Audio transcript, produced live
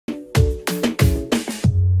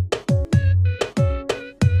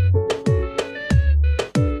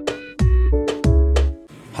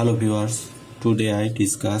Hello viewers, today I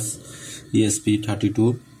discuss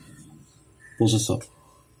ESP32 processor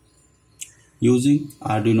using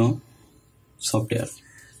Arduino software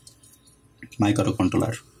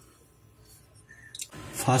microcontroller.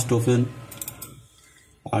 First open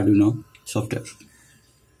Arduino software.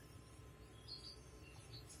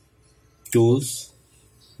 Tools,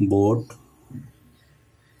 board,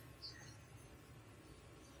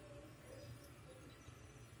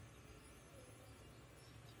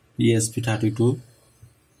 ESP32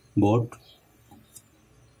 board,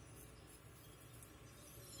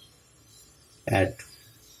 add.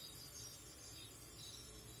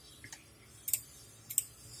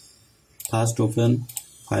 First open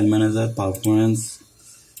file manager, performance,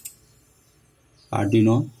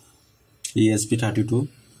 Arduino ESP32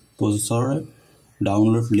 processor,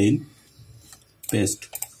 download link, paste,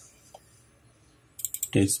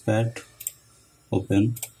 textpad,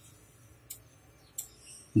 open,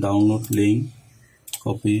 download link,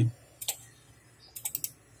 copy,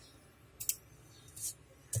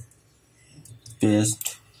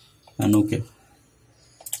 paste and OK.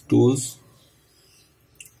 Tools,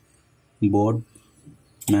 board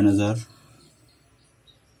manager,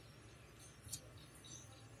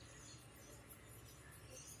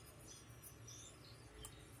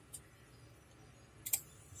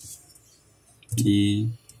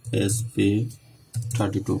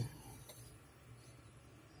 ESP32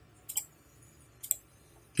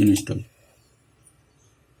 install.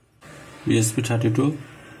 ESP32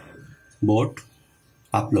 board,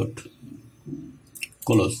 upload,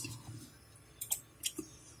 close.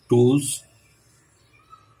 Tools,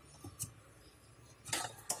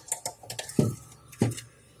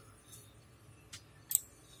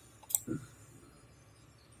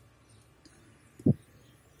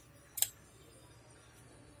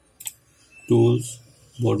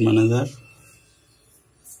 board manager,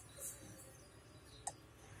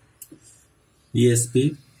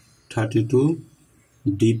 ESP32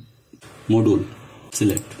 deep module,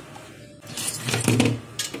 select.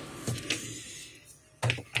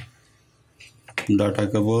 Data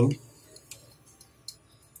cable,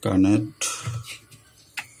 connect,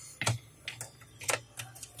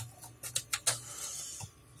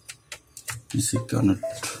 PC connect.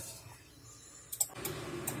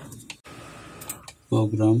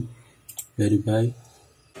 Program verify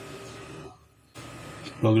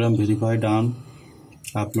done.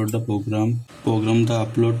 Upload the program the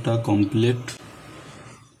upload the complete.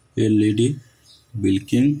 LED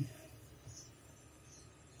blinking,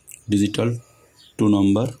 digital 2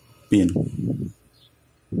 number pin,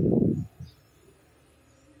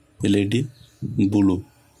 LED blue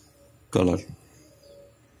color.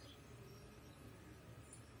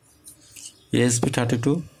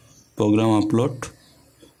 ESP32 program upload,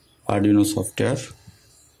 Arduino software.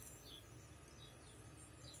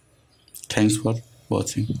 Thanks for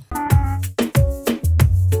watching.